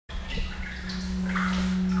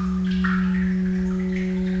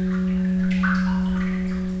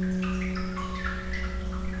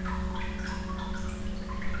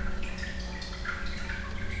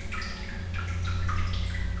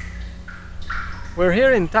We're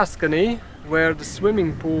here in Tuscany, where the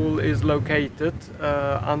swimming pool is located,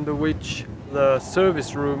 under which the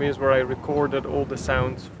service room is, where I recorded all the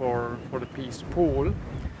sounds for the piece Pool.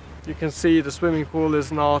 You can see the swimming pool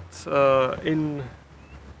is not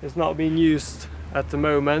being used at the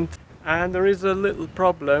moment, and there is a little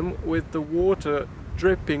problem with the water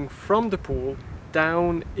dripping from the pool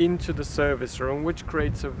down into the service room, which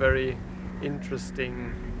creates a very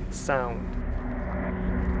interesting sound.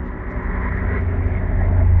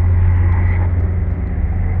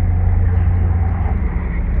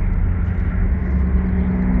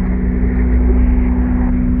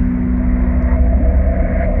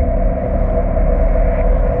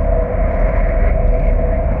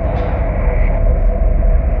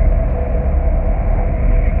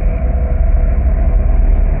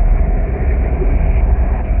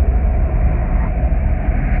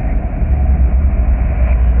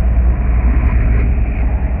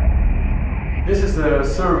 This is the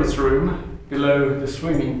service room below the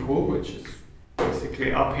swimming pool, which is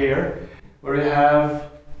basically up here, where you have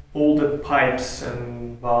all the pipes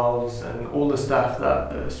and valves and all the stuff that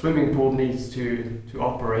the swimming pool needs to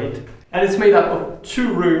operate. And it's made up of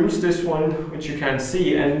two rooms, this one which you can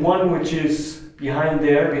see, and one which is behind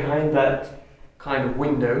there, behind that kind of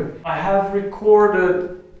window. I have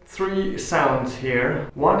recorded three sounds here.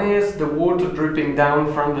 One is the water dripping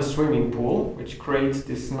down from the swimming pool, which creates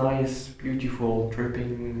this nice, beautiful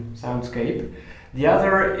dripping soundscape. The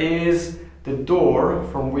other is the door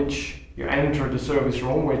from which you enter the service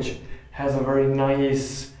room, which has a very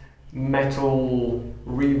nice metal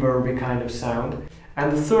reverby kind of sound.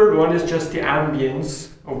 And the third one is just the ambience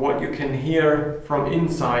of what you can hear from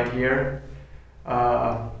inside here,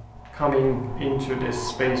 coming into this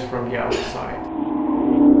space from the outside.